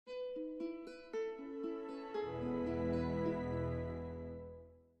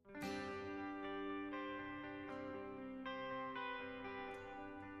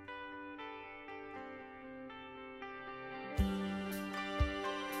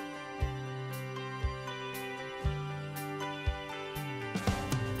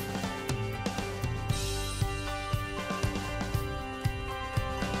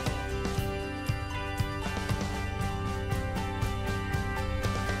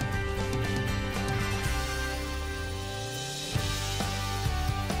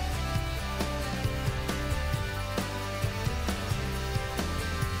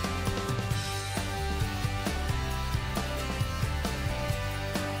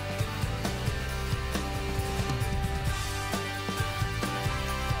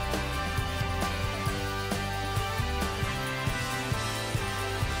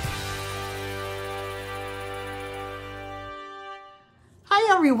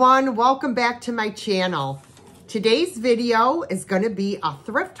everyone, welcome back to my channel. Today's video is going to be a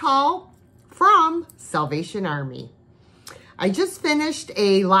thrift haul from Salvation Army. I just finished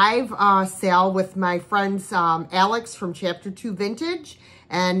a live sale with my friends Alex from Chapter 2 Vintage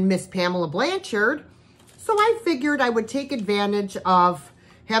and Miss Pamela Blanchard. So I figured I would take advantage of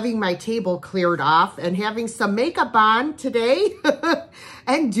having my table cleared off and having some makeup on today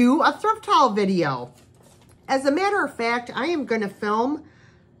and do a thrift haul video. As a matter of fact, I am going to film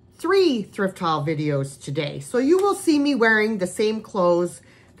 3 thrift haul videos today. So you will see me wearing the same clothes,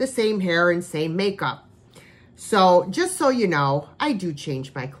 the same hair, and same makeup. So just so you know, I do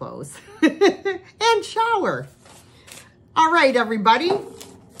change my clothes and shower. All right, everybody,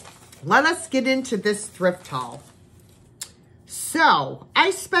 let us get into this thrift haul. So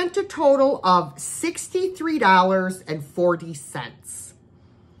I spent a total of $63.40.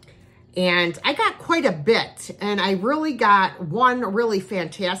 And I got quite a bit, and I really got one really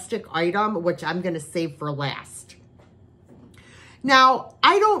fantastic item, which I'm going to save for last. Now,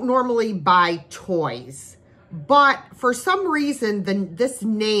 I don't normally buy toys, but for some reason, this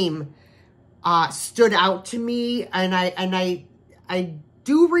name stood out to me, and I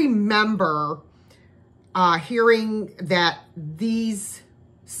do remember hearing that these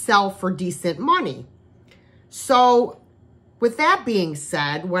sell for decent money. So with that being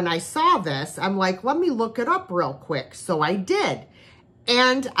said, when I saw this, I'm like, let me look it up real quick. So I did.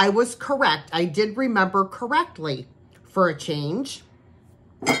 And I was correct. I did remember correctly for a change.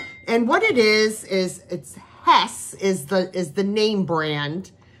 And what it is it's Hess is the name brand.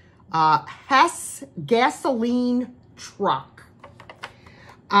 Hess gasoline truck.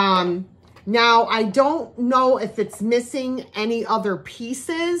 Now, I don't know if it's missing any other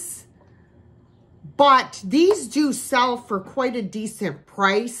pieces, but these do sell for quite a decent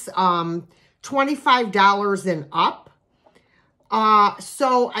price, $25 and up.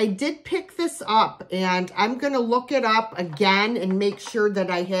 So I did pick this up, and I'm going to look it up again and make sure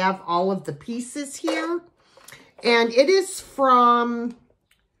that I have all of the pieces here. And it is from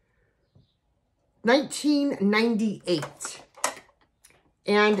 1998.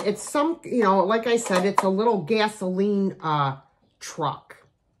 And it's some, you know, like I said, it's a little gasoline truck.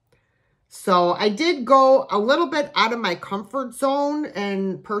 So I did go a little bit out of my comfort zone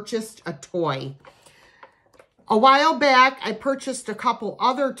and purchased a toy. A while back, I purchased a couple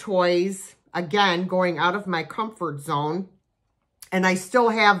other toys, again, going out of my comfort zone, and I still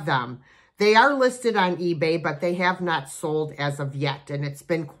have them. They are listed on eBay, but they have not sold as of yet, and it's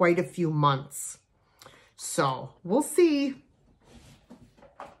been quite a few months. So we'll see.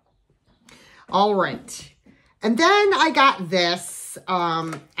 All right. And then I got this.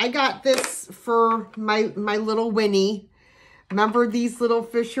 I got this for my little Winnie. Remember these little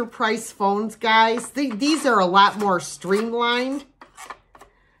Fisher-Price phones, guys? These are a lot more streamlined.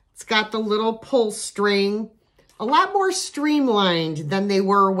 It's got the little pull string. A lot more streamlined than they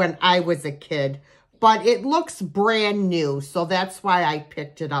were when I was a kid. But it looks brand new, so that's why I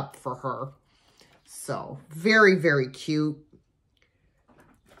picked it up for her. So, very, very cute.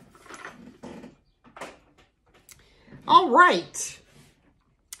 All right.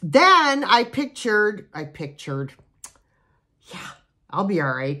 Then I pictured, yeah, I'll be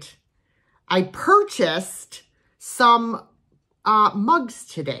all right. I purchased some mugs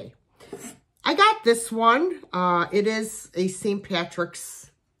today. I got this one. It is a St.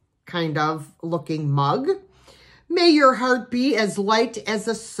 Patrick's kind of looking mug. May your heart be as light as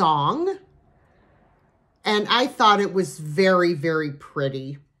a song. And I thought it was very, very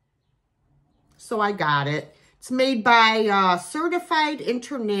pretty. So I got it. It's made by Certified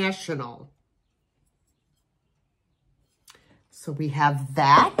International. So we have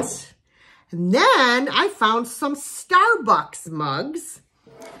that. And then I found some Starbucks mugs.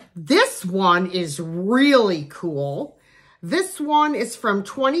 This one is really cool. This one is from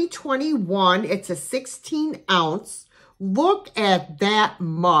 2021. It's a 16 ounce. Look at that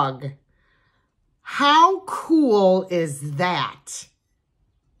mug. How cool is that?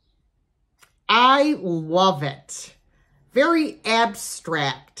 I love it. Very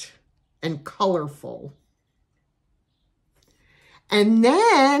abstract and colorful. And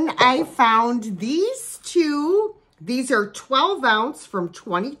then I found these two. These are 12 ounce from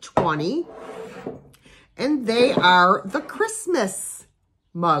 2020. And they are the Christmas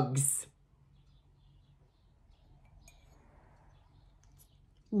mugs.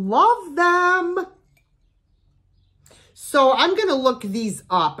 Love them. So I'm going to look these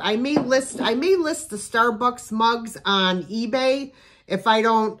up. I may list the Starbucks mugs on eBay if I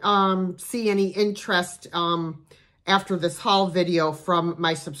don't see any interest after this haul video from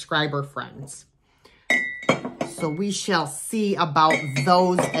my subscriber friends. So we shall see about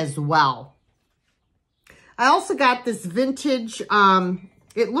those as well. I also got this vintage,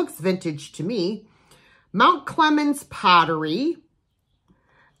 it looks vintage to me, Mount Clemens pottery.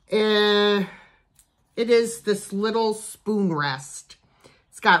 It is this little spoon rest.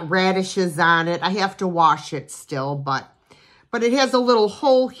 It's got radishes on it. I have to wash it still, but it has a little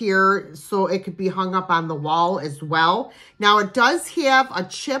hole here so it could be hung up on the wall as well. Now it does have a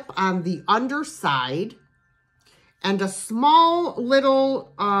chip on the underside and a small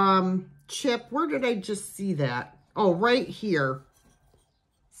little chip. Where did I just see that? Oh, right here.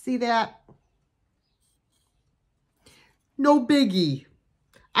 See that? No biggie.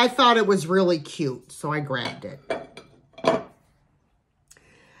 I thought it was really cute, so I grabbed it.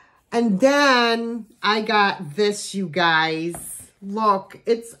 And then I got this, you guys. Look,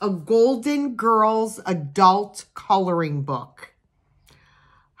 it's a Golden Girls adult coloring book.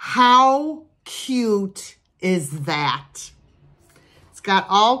 How cute is that? It's got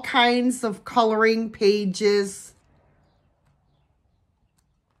all kinds of coloring pages.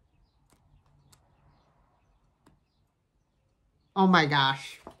 Oh my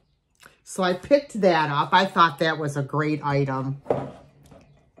gosh. So I picked that up. I thought that was a great item.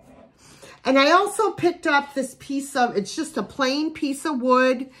 And I also picked up this piece of, it's just a plain piece of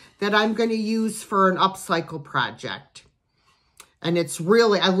wood that I'm going to use for an upcycle project. And it's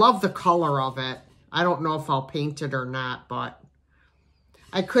really, I love the color of it. I don't know if I'll paint it or not, but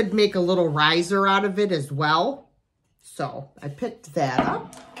I could make a little riser out of it as well. So I picked that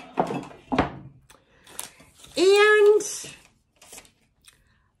up. And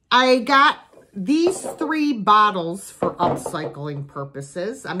I got these 3 bottles for upcycling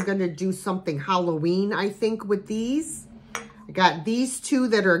purposes. I'm going to do something Halloween, I think, with these. I got these 2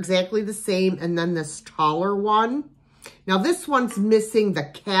 that are exactly the same, and then this taller one. Now, this one's missing the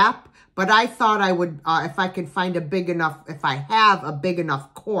cap, but I thought I would, if I can find a big enough, if I have a big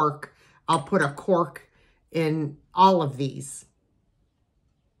enough cork, I'll put a cork in all of these.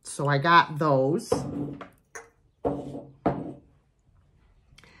 So I got those.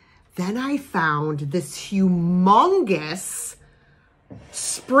 Then I found this humongous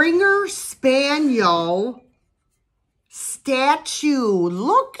Springer Spaniel statue.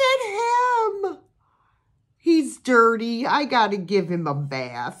 Look at him. He's dirty. I got to give him a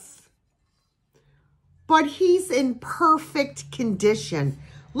bath. But he's in perfect condition.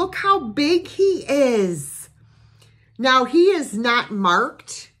 Look how big he is. Now, he is not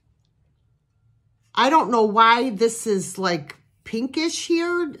marked. I don't know why this is like pinkish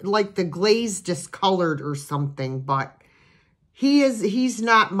here, like the glaze discolored or something, but he's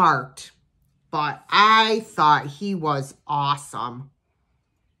not marked. But I thought he was awesome.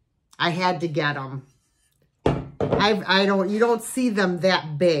 I had to get him. You don't see them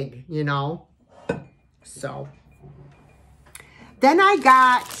that big, you know. So then I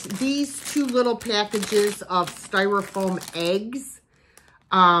got these 2 little packages of styrofoam eggs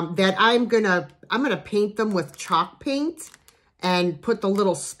that I'm gonna paint them with chalk paint and put the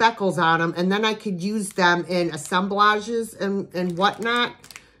little speckles on them, and then I could use them in assemblages and whatnot.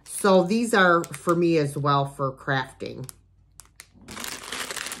 So these are for me as well for crafting.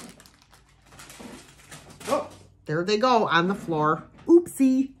 Oh, there they go on the floor.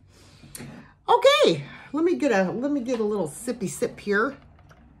 Oopsie. Okay, let me get a little sippy sip here.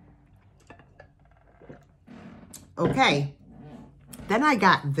 Okay. Then I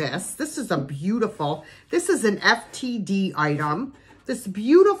got this. This is an FTD item. This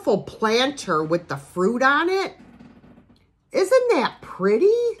beautiful planter with the fruit on it. Isn't that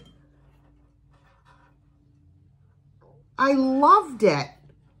pretty? I loved it.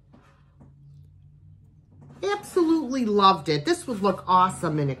 Absolutely loved it. This would look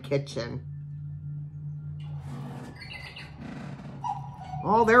awesome in a kitchen.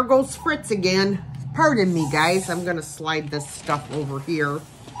 Oh, there goes Fritz again. Pardon me, guys. I'm going to slide this stuff over here.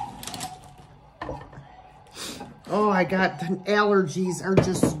 Oh, I got the allergies are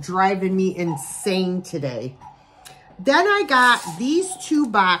just driving me insane today. Then I got these 2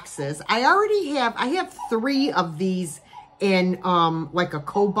 boxes. I have 3 of these in like a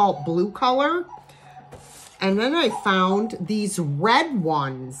cobalt blue color. And then I found these red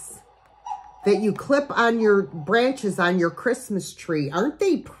ones that you clip on your branches on your Christmas tree. Aren't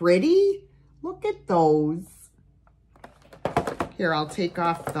they pretty? Look at those. Here, I'll take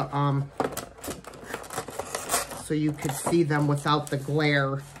off the, so you could see them without the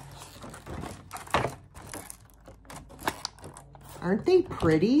glare. Aren't they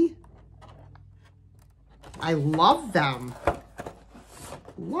pretty? I love them.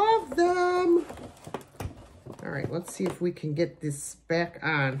 Love them. All right, let's see if we can get this back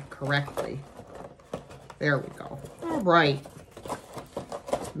on correctly. There we go. All right.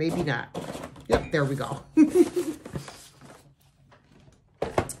 Maybe not. Yep, there we go.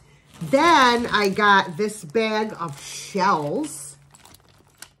 Then I got this bag of shells.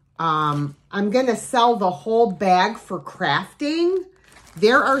 I'm going to sell the whole bag for crafting.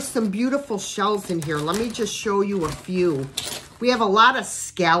 There are some beautiful shells in here. Let me just show you a few. We have a lot of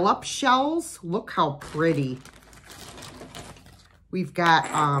scallop shells. Look how pretty. We've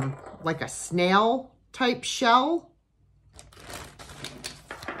got like a snail type shell.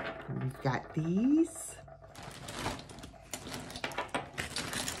 And we've got these.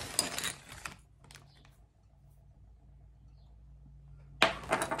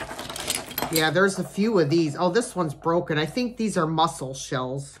 Yeah, there's a few of these. Oh, this one's broken. I think these are mussel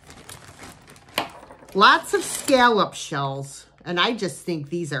shells. Lots of scallop shells. And I just think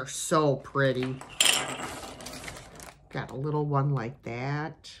these are so pretty. Got a little one like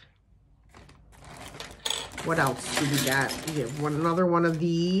that. What else do we got? We have another one of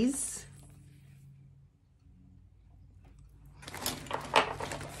these.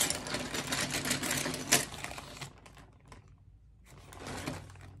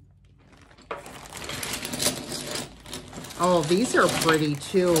 Oh, these are pretty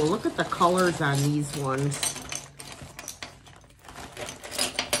too. Look at the colors on these ones.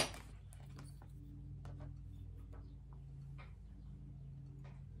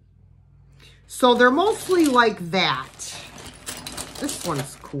 So they're mostly like that. This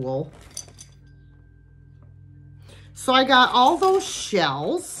one's cool. So I got all those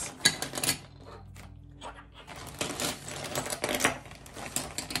shells.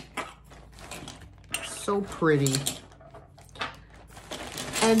 So pretty.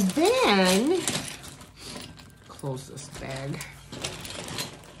 And then, close this bag.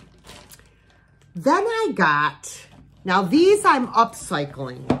 Then I got, now these I'm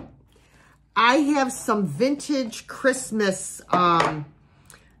upcycling. I have some vintage Christmas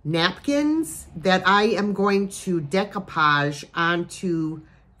napkins that I am going to decoupage onto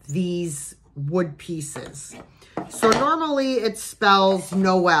these wood pieces. So normally it spells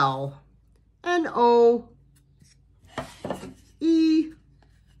Noel, N-O-E-L.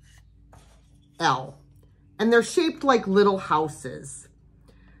 And they're shaped like little houses.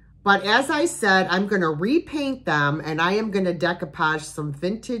 But as I said, I'm going to repaint them and I am going to decoupage some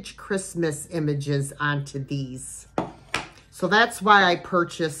vintage Christmas images onto these. So that's why I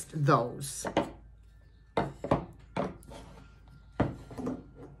purchased those.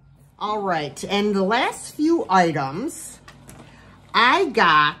 All right, and the last few items I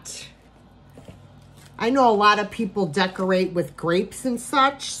got, I know a lot of people decorate with grapes and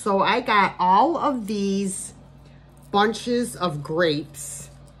such, so I got all of these bunches of grapes.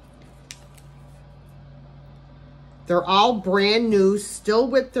 They're all brand new, still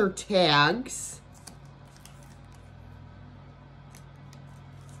with their tags.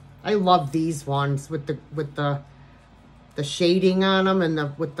 I love these ones with the shading on them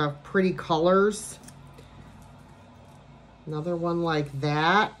and with the pretty colors. Another one like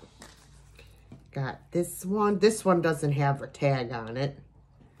that. Got this one. This one doesn't have a tag on it.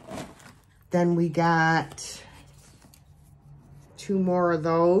 Then we got 2 more of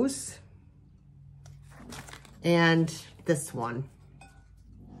those. And this one.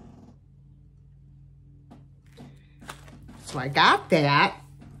 So I got that.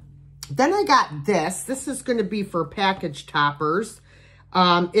 Then I got this. This is going to be for package toppers.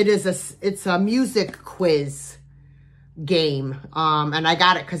 It's a music quiz game. And I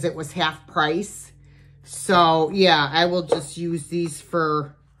got it because it was half price. So yeah, I will just use these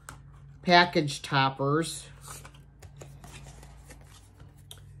for package toppers.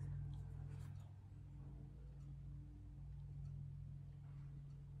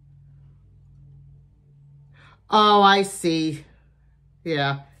 Oh, I see.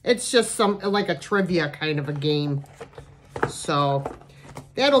 Yeah, it's just like a trivia kind of a game. So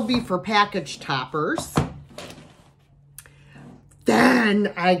that'll be for package toppers.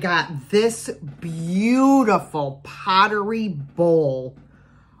 Then I got this beautiful pottery bowl.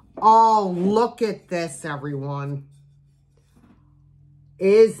 Oh, look at this, everyone.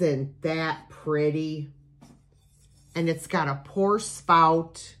 Isn't that pretty? And it's got a pour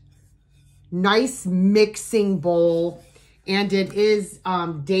spout. Nice mixing bowl. And it is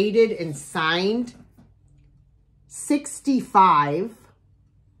dated and signed 65.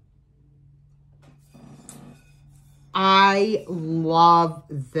 I love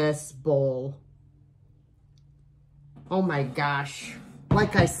this bowl. Oh my gosh.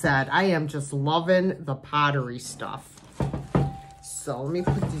 Like I said, I am just loving the pottery stuff. So let me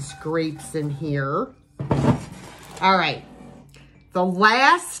put these grapes in here. All right. The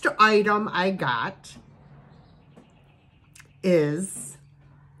last item I got is,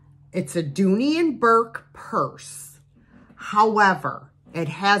 it's a Dooney & Bourke purse. However, it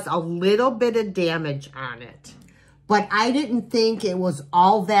has a little bit of damage on it. But I didn't think it was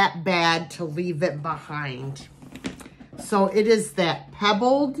all that bad to leave it behind. So it is that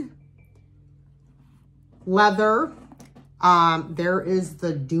pebbled leather. There is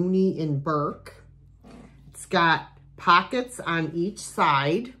the Dooney & Bourke. It's got pockets on each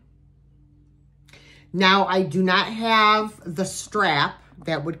side. Now, I do not have the strap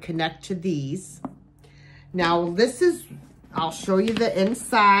that would connect to these. Now, this is, I'll show you the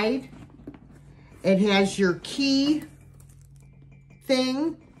inside. It has your key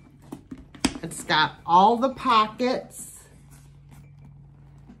thing. It's got all the pockets.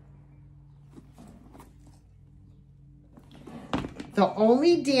 The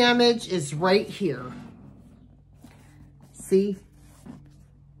only damage is right here. See?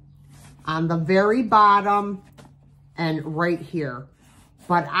 On the very bottom and right here.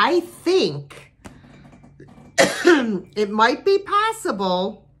 But I think it might be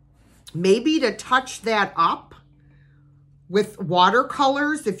possible maybe to touch that up with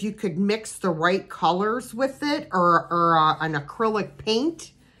watercolors, if you could mix the right colors with it, or an acrylic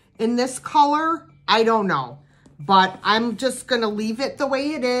paint in this color. I don't know. But I'm just going to leave it the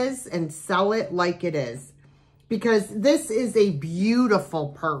way it is and sell it like it is. Because this is a beautiful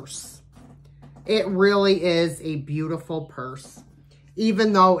purse. It really is a beautiful purse.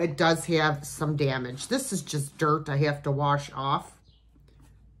 Even though it does have some damage. This is just dirt I have to wash off.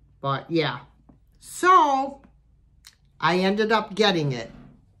 But yeah. So, I ended up getting it.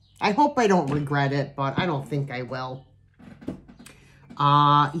 I hope I don't regret it, but I don't think I will.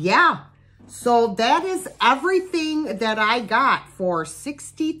 Yeah. So that is everything that I got for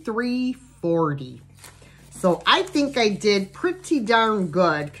 $63.40. So I think I did pretty darn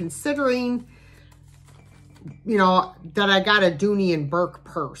good considering, you know, that I got a Dooney & Bourke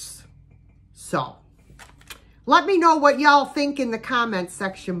purse. So let me know what y'all think in the comments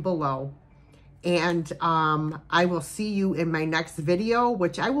section below. And I will see you in my next video,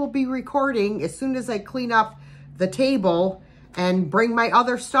 which I will be recording as soon as I clean up the table and bring my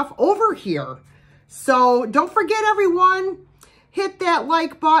other stuff over here. So don't forget, everyone, hit that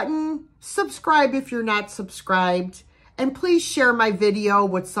like button, subscribe if you're not subscribed, and please share my video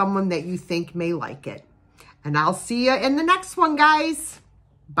with someone that you think may like it. And I'll see you in the next one, guys.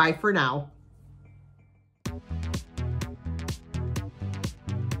 Bye for now.